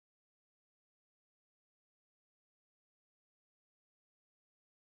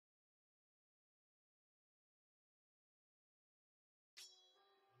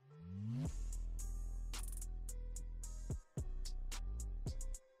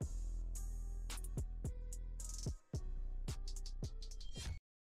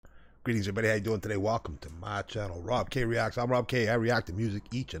Greetings, everybody. How you doing today? Welcome to my channel, Robk Reacts. I'm Robk. I react to music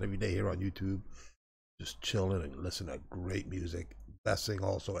each and every day here on YouTube. Just chilling and listening to great music. Best thing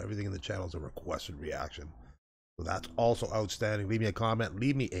also, everything in the channel is a requested reaction. So that's also outstanding. Leave me a comment.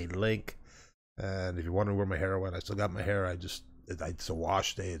 Leave me a link. And if you're wondering where my hair went, I still got my hair. It's a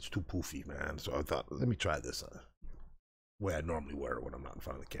wash day. It's too poofy, man. So I thought, let me try this way I normally wear it when I'm not in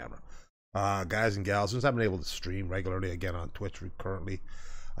front of the camera. Guys and gals, since I've been able to stream regularly again on Twitch currently,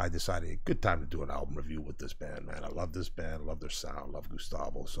 I decided a good time to do an album review with this band, man. I love this band, love their sound, love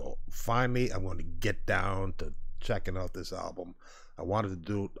Gustavo. So finally, I'm going to get down to checking out this album. I wanted to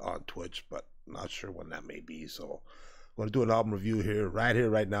do it on Twitch, but not sure when that may be. So I'm going to do an album review here,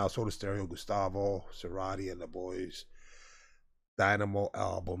 right now. Soda Stereo, Gustavo, Cerati, and the boys. Dynamo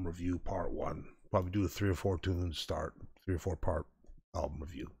album review part 1. Probably do a 3 or 4 tunes start, 3 or 4 part album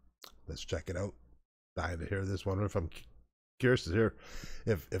review. Let's check it out. Dying to hear this one. If I'm curious to hear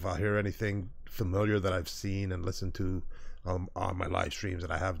if I'll hear anything familiar that I've seen and listened to on my live streams that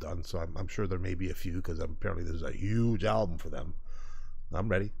I have done. So I'm sure there may be a few, because apparently this is a huge album for them. I'm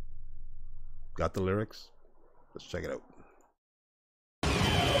ready. Got the lyrics. Let's check it out.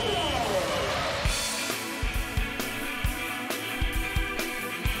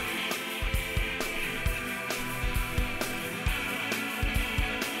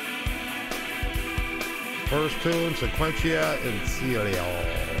 First tune, Sequencia in Serio.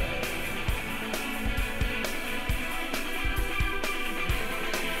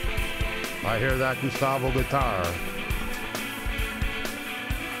 I hear that Gustavo guitar.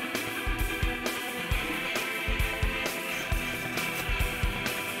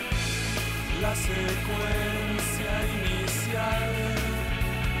 La secuencia inicial,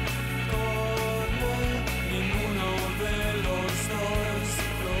 como ninguno de los dos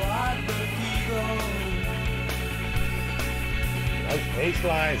lo ha advertido.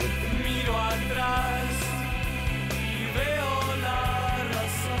 Miro atrás y veo la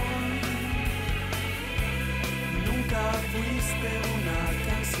razón. Nunca fuiste una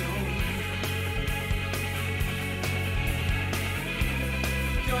canción.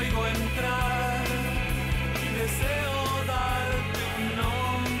 Te oigo entrar y deseo darte un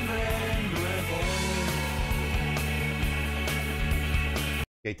nombre nuevo.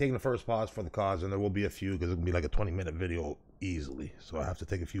 Okay, taking the first pause for the cause, and there will be a few, because it can be like a 20-minute video easily. So I have to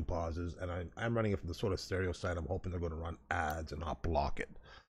take a few pauses, and I'm running it from the Soda Stereo side. I'm hoping they're going to run ads and not block it.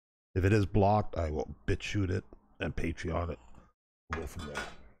 If it is blocked, I will BitChute it and Patreon it. We'll go from there.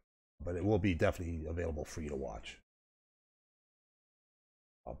 But it will be definitely available for you to watch.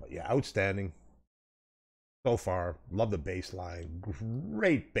 But yeah, outstanding so far. Love the bass line.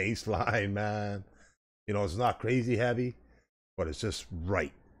 Great bass line, man. You know, it's not crazy heavy, but it's just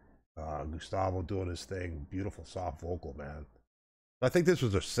right. Gustavo doing his thing. Beautiful soft vocal, man. I think this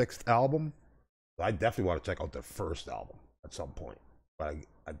was their 6th album. I definitely want to check out their first album at some point. But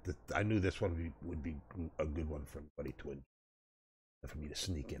I knew this one would be a good one for everybody to enjoy, and for me to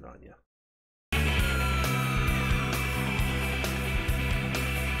sneak in on you.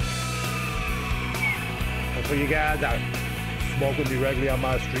 And for you guys that smoke with me regularly on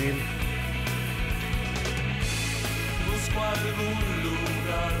my stream, Busco algún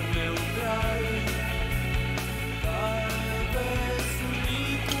lugar neutral. Tal vez mi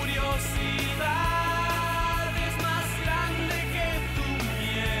curiosidad es más grande que tu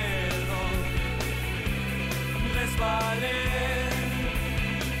miedo. Resbalé,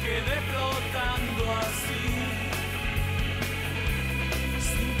 quedé flotando así,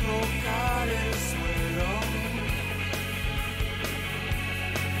 sin tocar el suelo.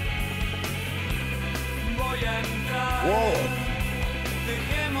 Voy a entrar. whoa,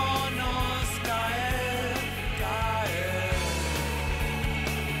 Dejémonos caer, caer.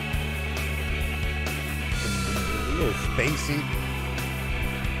 a little spacey.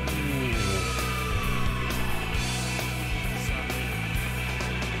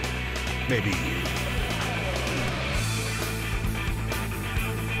 Maybe.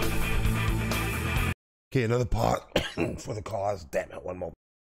 Okay, another part for the cause. Damn it, one more.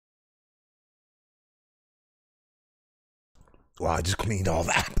 Well, I just cleaned all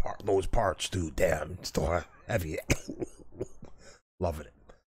that part, those parts too. Damn, still heavy. Loving it.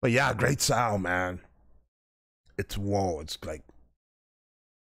 But yeah, great sound, man. It's whoa. It's like,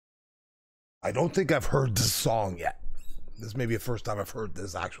 I don't think I've heard this song yet. This may be the first time I've heard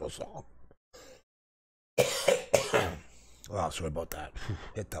this actual song. Well, sorry about that.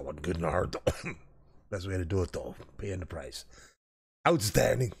 Hit that one good and hard. Best way to do it though. Paying the price.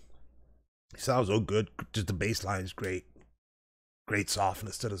 Outstanding. Sounds so good. Just the bass line is great. Great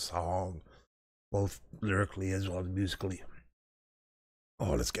softness to the song, both lyrically as well as musically.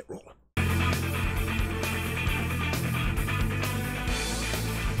 Oh, let's get rolling.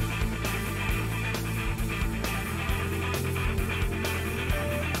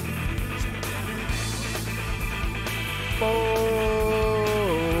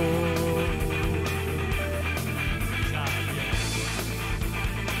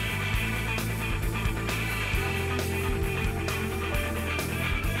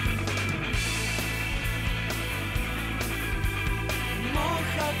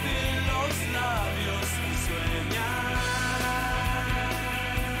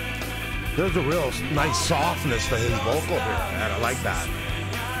 There's a real nice softness to his vocal here, man. I like that.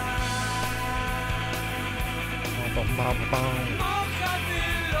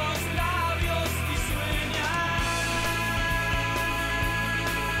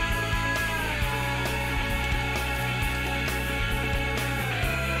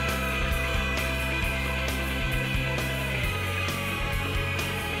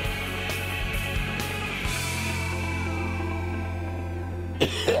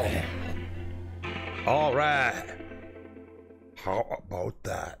 All right. How about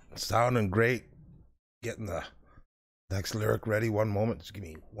that? Sounding great. Getting the next lyric ready. One moment. Just give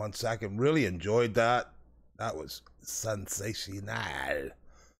me 1 second. Really enjoyed that. That was sensational.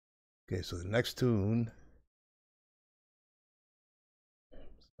 Okay, so the next tune.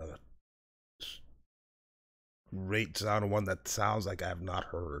 Another great sound, one that sounds like I have not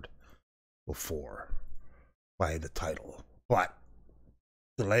heard before by the title. But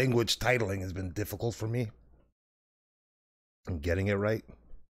the language titling has been difficult for me. I'm getting it right.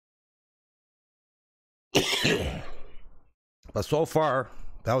 But so far,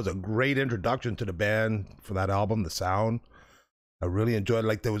 that was a great introduction to the band for that album, the sound. I really enjoyed it.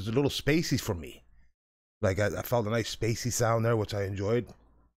 Like, there was a little spacey for me. Like, I felt a nice spacey sound there, which I enjoyed.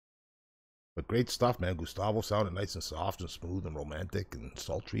 But great stuff, man. Gustavo sounded nice and soft and smooth and romantic and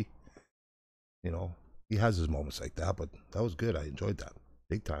sultry. You know, he has his moments like that, but that was good. I enjoyed that.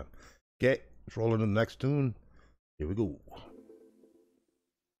 Big time. Okay, let's roll into the next tune. Here we go.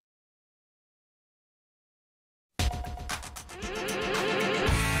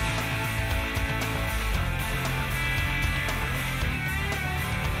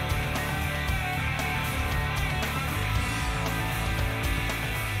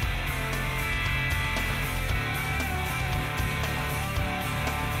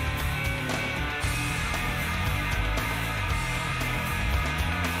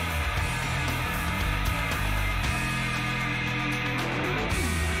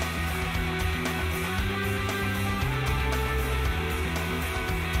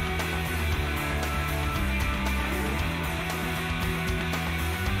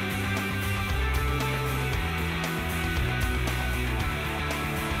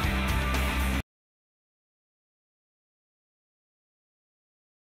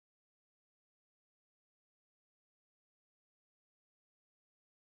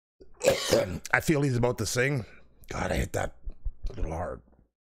 I feel he's about to sing. God, I hit that a little hard.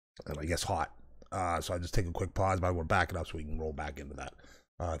 And I guess hot. So I just take a quick pause, but we're backing up so we can roll back into that.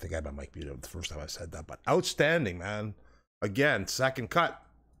 I think I had my mic muted the first time I said that. But outstanding, man. Again, second cut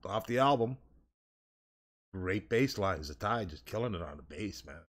off the album. Great bass lines. The tie just killing it on the bass,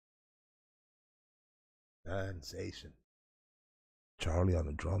 man. Sensation. Charlie on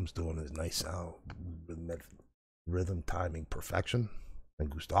the drums doing his nice sound. Rhythm timing perfection. And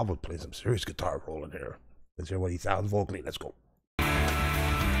Gustavo plays some serious guitar rolling here. Let's hear what he sounds vocally. Let's go.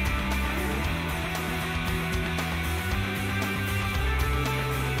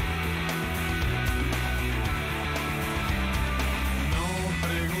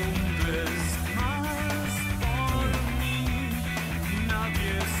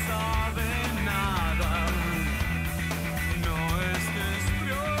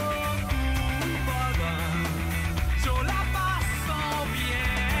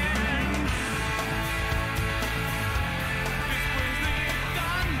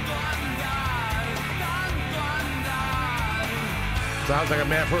 Sounds like I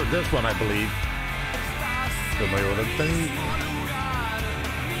may have heard this one, I believe. Familiar with the thing?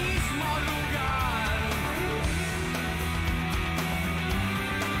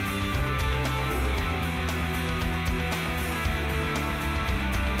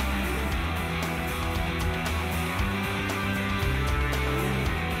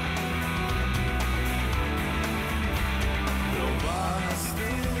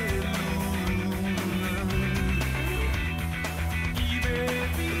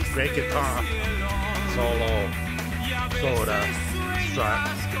 Great guitar, solo, soda, strut.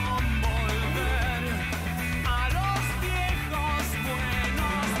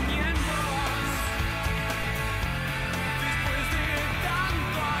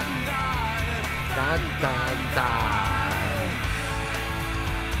 dun, dun, dun.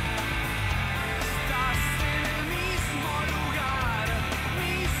 Estás en el mismo lugar,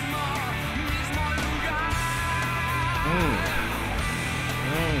 mismo lugar.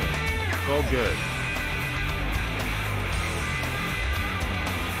 So good.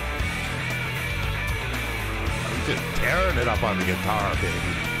 He's just tearing it up on the guitar,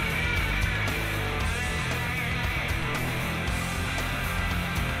 baby.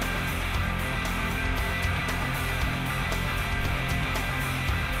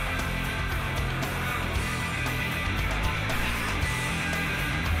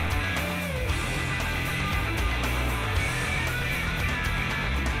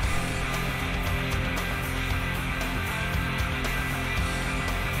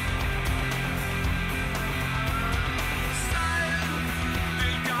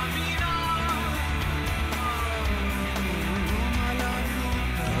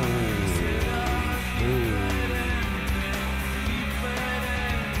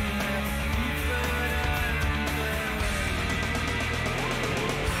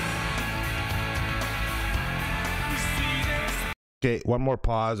 Okay, one more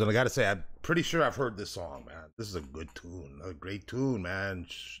pause, and I gotta say, I'm pretty sure I've heard this song, man. This is a good tune, a great tune, man.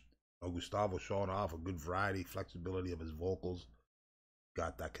 Gustavo showing off a good variety, flexibility of his vocals.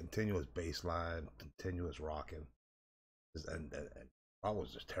 Got that continuous bass line, continuous rocking, and I was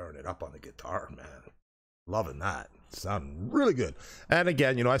just tearing it up on the guitar, man. Loving that. Sounding really good. And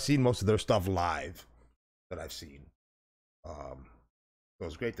again, you know, I've seen most of their stuff live that I've seen. So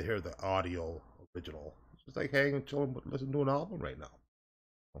it's great to hear the audio original. It's like hang and chill and listen to an album right now.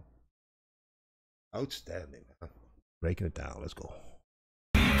 Outstanding, man. Breaking it down. Let's go.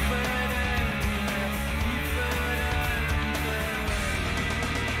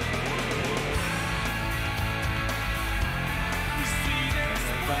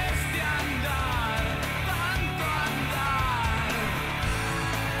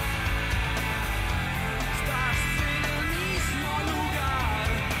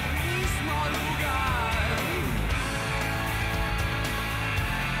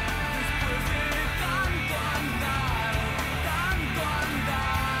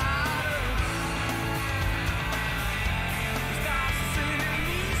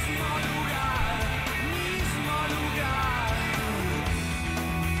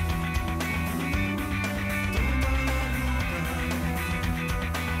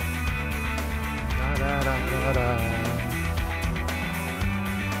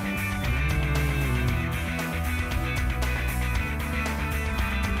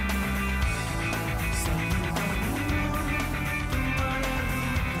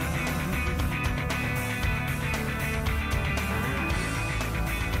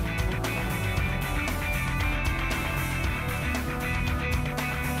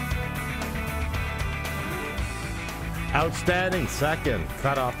 Outstanding second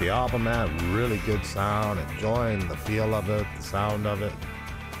cut off the album, man. Really good sound. Enjoying the feel of it, the sound of it.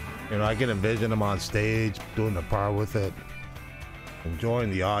 You know, I can envision him on stage doing the part with it.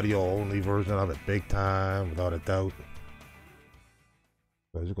 Enjoying the audio only version of it big time, without a doubt.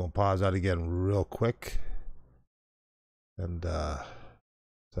 So I'm just gonna pause that again real quick and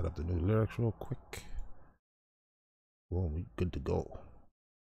set up the new lyrics real quick. Boom, we good to go.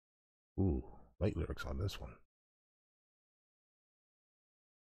 Ooh, light lyrics on this one.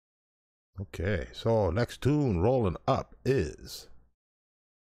 Okay, so next tune rolling up is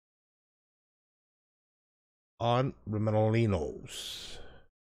On Remolinos.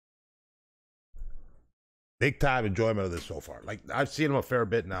 Big time enjoyment of this so far. Like, I've seen him a fair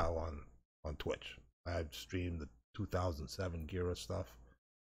bit now on Twitch. I've streamed the 2007 Gira stuff.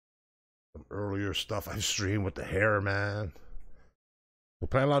 Some earlier stuff I've streamed with the hair, man. I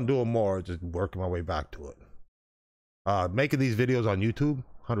plan on doing more, just working my way back to it. Making these videos on YouTube,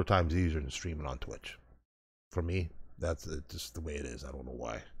 100 times easier than streaming on Twitch. For me, that's just the way it is. I don't know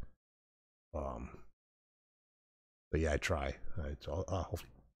why. But yeah, I try.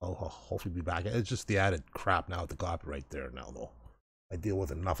 I'll hopefully be back. It's just the added crap now with the copyright there now, though. I deal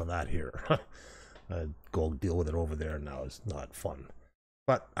with enough of that here. I go deal with it over there now. It's not fun.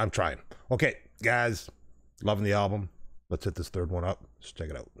 But I'm trying. Okay, guys. Loving the album. Let's hit this third one up. Let's check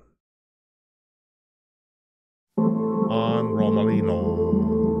it out. On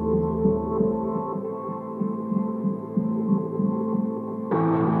Remolinos.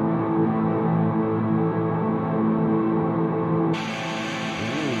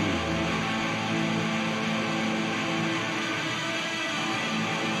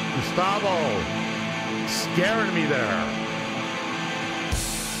 Gustavo scaring me there.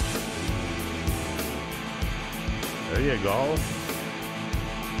 There you go.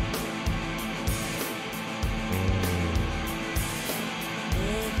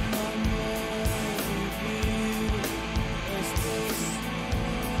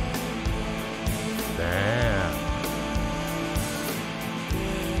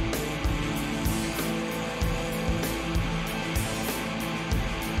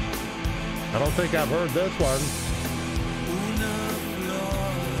 don't think I've heard this one.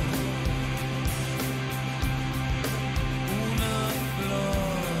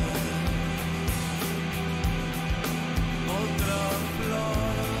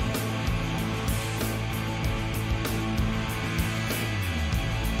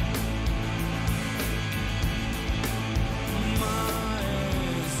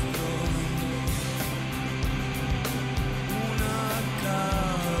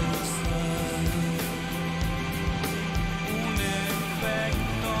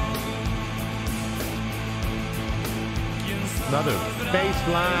 Another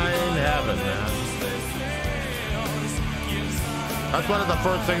baseline heaven, man. That's one of the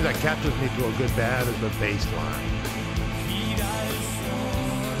first things that catches me to a good band is the bass line.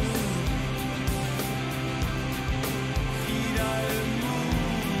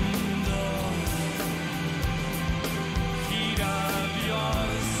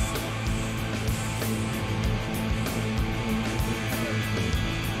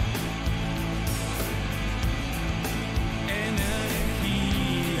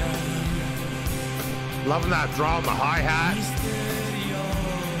 Loving that draw on the hi-hat.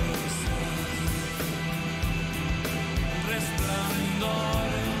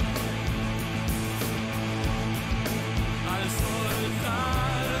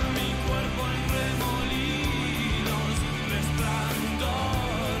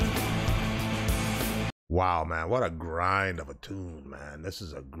 Wow, man, what a grind of a tune, man. This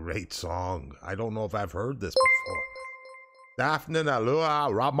is a great song. I don't know if I've heard this before. Daphne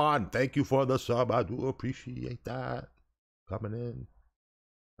Alua Rahman, thank you for the sub. I do appreciate that. Coming in.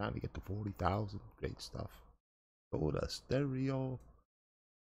 Trying to get to 40,000. Great stuff. Soda Stereo.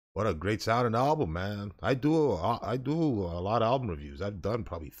 What a great sounding album, man. I do a lot of album reviews. I've done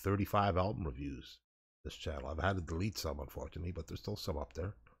probably 35 album reviews this channel. I've had to delete some, unfortunately, but there's still some up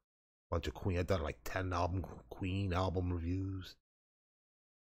there. Bunch of Queen. I've done like 10 Queen album reviews.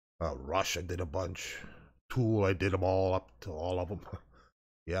 Rush, I did a bunch. Tool, I did them all up to all of them.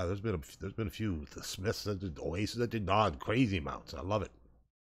 Yeah, there's been a few. The Smiths, I did Oasis, I did not crazy amounts. I love it.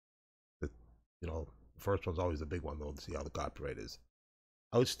 You know, the first one's always the big one though, to see how the copyright is.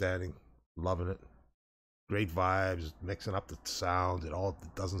 Outstanding, loving it. Great vibes, mixing up the sounds. It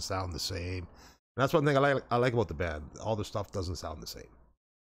doesn't sound the same. And that's one thing I like about the band. All the stuff doesn't sound the same.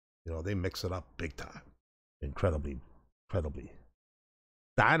 You know, they mix it up big time. Incredibly.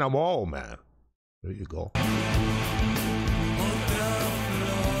 Dynamo, man. There you go.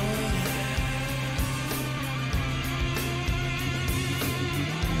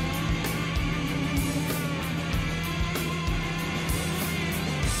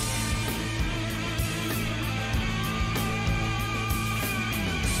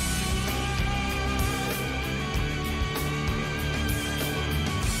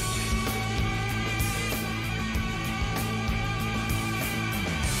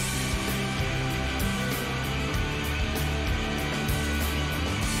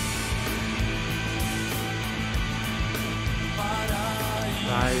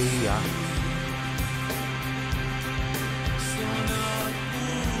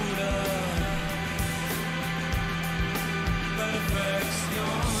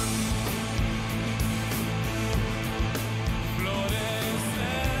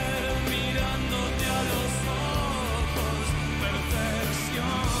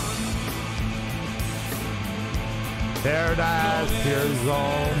 Paradise, Tear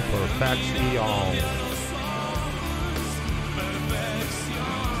Zone, Perfection.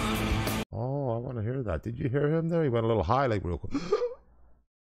 Oh, I want to hear that. Did you hear him there? He went a little high, like real quick.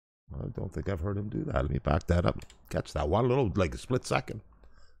 I don't think I've heard him do that. Let me back that up. Catch that one little, like a split second.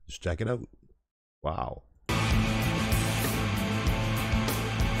 Just check it out. Wow.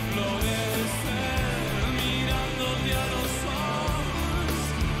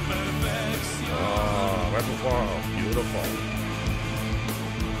 Oh, right before. Beautiful.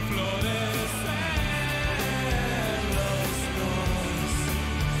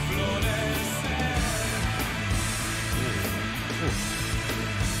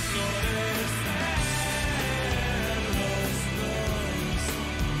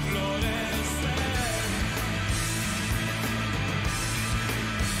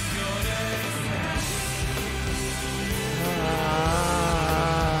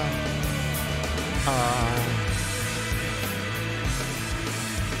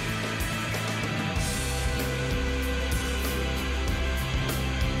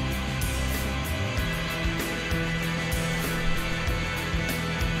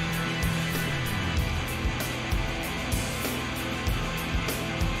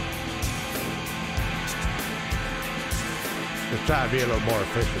 just try to be a little more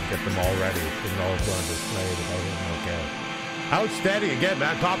efficient, get them all ready. You know, go on display. Okay. Outstanding again,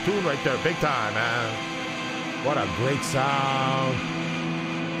 man. Top tune right there, big time, man. What a great sound.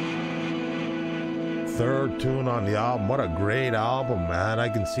 Third tune on the album. What a great album, man. I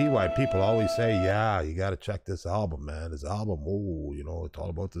can see why people always say, yeah, you got to check this album, man. This album, oh, you know, it's all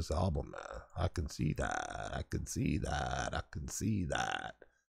about this album, man. I can see that. I can see that. I can see that.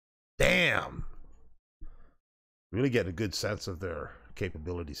 Damn. Really get a good sense of their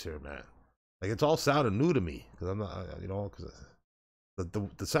capabilities here, man. Like, it's all sounding new to me. Because I'm not, you know, because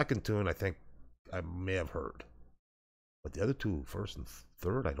the second tune, I think I may have heard. But the other two, first and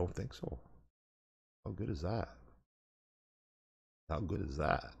third, I don't think so. How good is that? How good is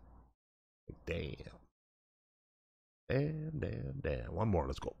that? Damn. Damn, damn, damn. One more,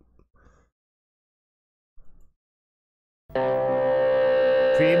 let's go.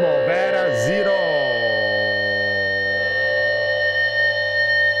 Primavera Zero.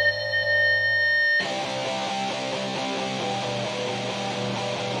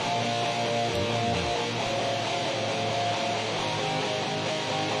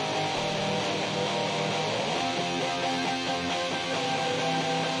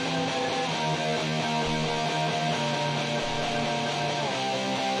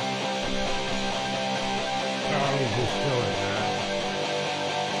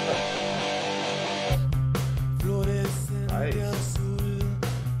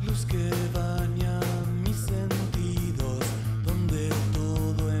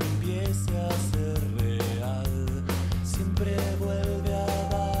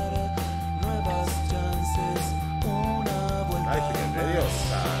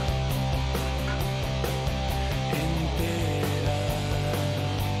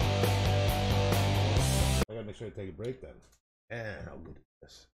 Take a break then. Man, how good is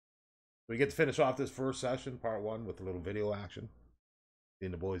this? We get to finish off this first session, part one, with a little video action.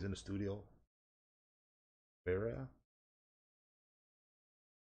 Seeing the boys in the studio. Primavera,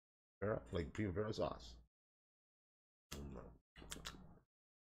 like Primavera sauce.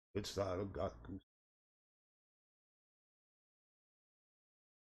 Good style. Got goose.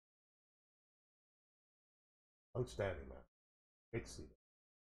 Outstanding, man. Great to see that.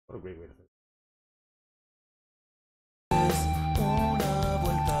 What a great way to finish.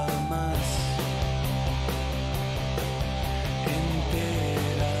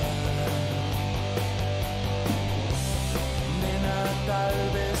 Tal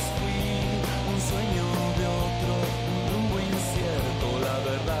vez fui un sueño de otro, un rumbo incierto. La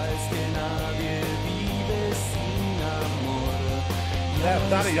verdad es que nadie vive sin amor. Yeah,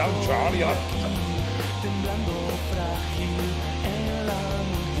 not a young Charlie. Temblando frágil en la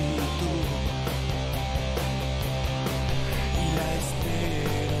multitud y la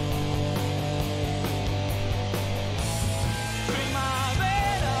espero.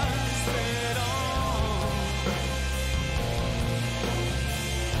 Primavera cero.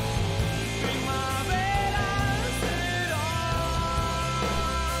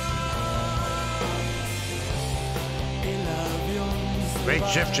 Great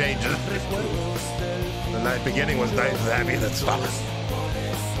shift changes. The night beginning was nice and happy, that's all.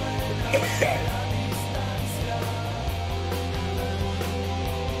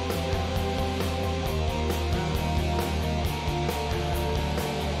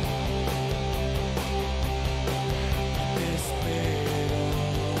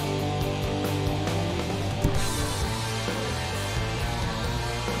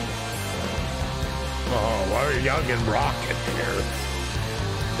 Oh, we're young and rocking here.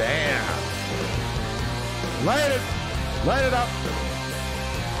 Damn. Light it up.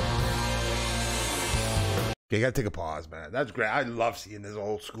 Okay, you gotta take a pause, man. That's great. I love seeing this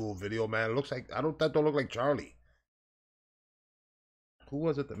old school video, man. It looks like that don't look like Charlie. Who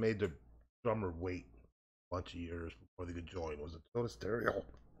was it that made the drummer wait a bunch of years before they could join? Was it SODA STEREO?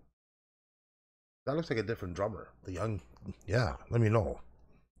 That looks like a different drummer. The young, yeah. Let me know.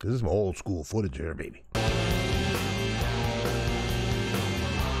 This is some old school footage here, baby.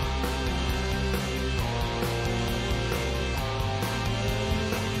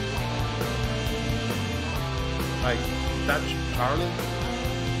 Like, that's Charlie?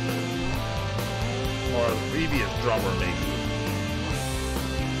 Or a previous drummer, maybe.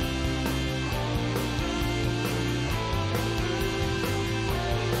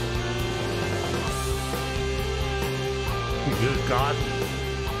 Good God.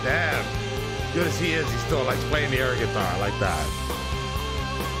 Damn. Good as he is, he's still like playing the air guitar like that.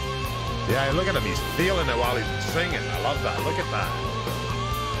 Yeah, look at him. He's feeling it while he's singing. I love that. Look at that.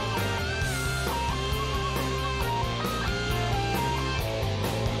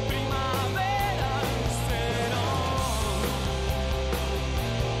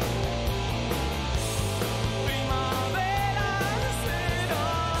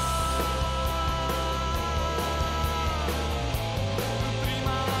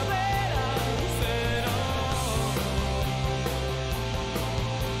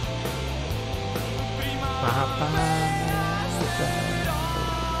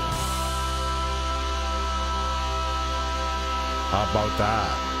 How about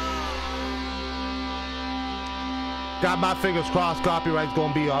that? Got my fingers crossed. Copyright's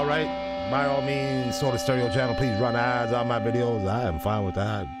gonna be all right. By all means, Soda Stereo channel, please run ads on my videos. I am fine with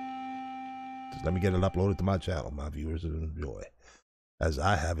that. Just let me get it uploaded to my channel. My viewers will enjoy, as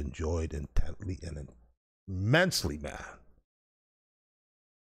I have enjoyed intently and immensely, man.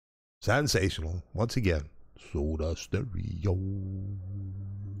 Sensational. Once again, Soda Stereo.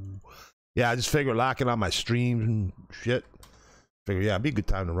 Yeah, I just figured locking on my streams and shit. Figure, yeah, it'd be a good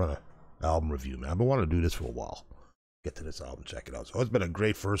time to run an album review, man. I've been wanting to do this for a while. Get to this album, check it out. So it's been a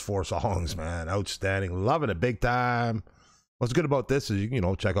great first 4 songs, man. Outstanding. Loving it big time. What's good about this is you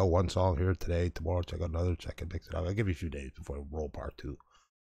can, check out one song here today, tomorrow, check out another, check it, mix it out. I'll give you a few days before I roll part 2.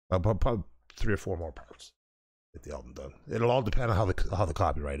 Probably 3 or 4 more parts. Get the album done. It'll all depend on how the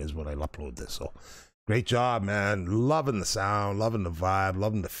copyright is when I upload this. So great job, man. Loving the sound, loving the vibe,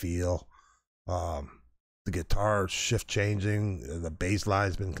 loving the feel. The guitar shift changing, the bass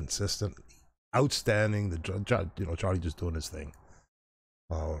line's been consistent. Outstanding. Charlie just doing his thing.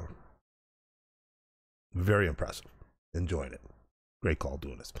 Very impressive. Enjoying it. Great call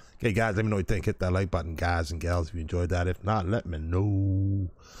doing this. Okay, guys, let me know what you think. Hit that like button, guys and gals, if you enjoyed that. If not, let me know.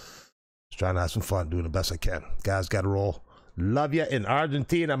 Just trying to have some fun, doing the best I can. Guys, gotta roll. Love you in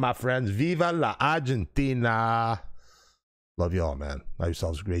Argentina, my friends. Viva la Argentina. Love you all, man. Have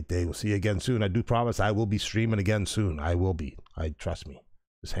yourselves a great day. We'll see you again soon. I do promise I will be streaming again soon. I will be. Trust me.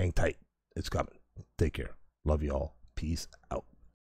 Just hang tight. It's coming. Take care. Love you all. Peace out.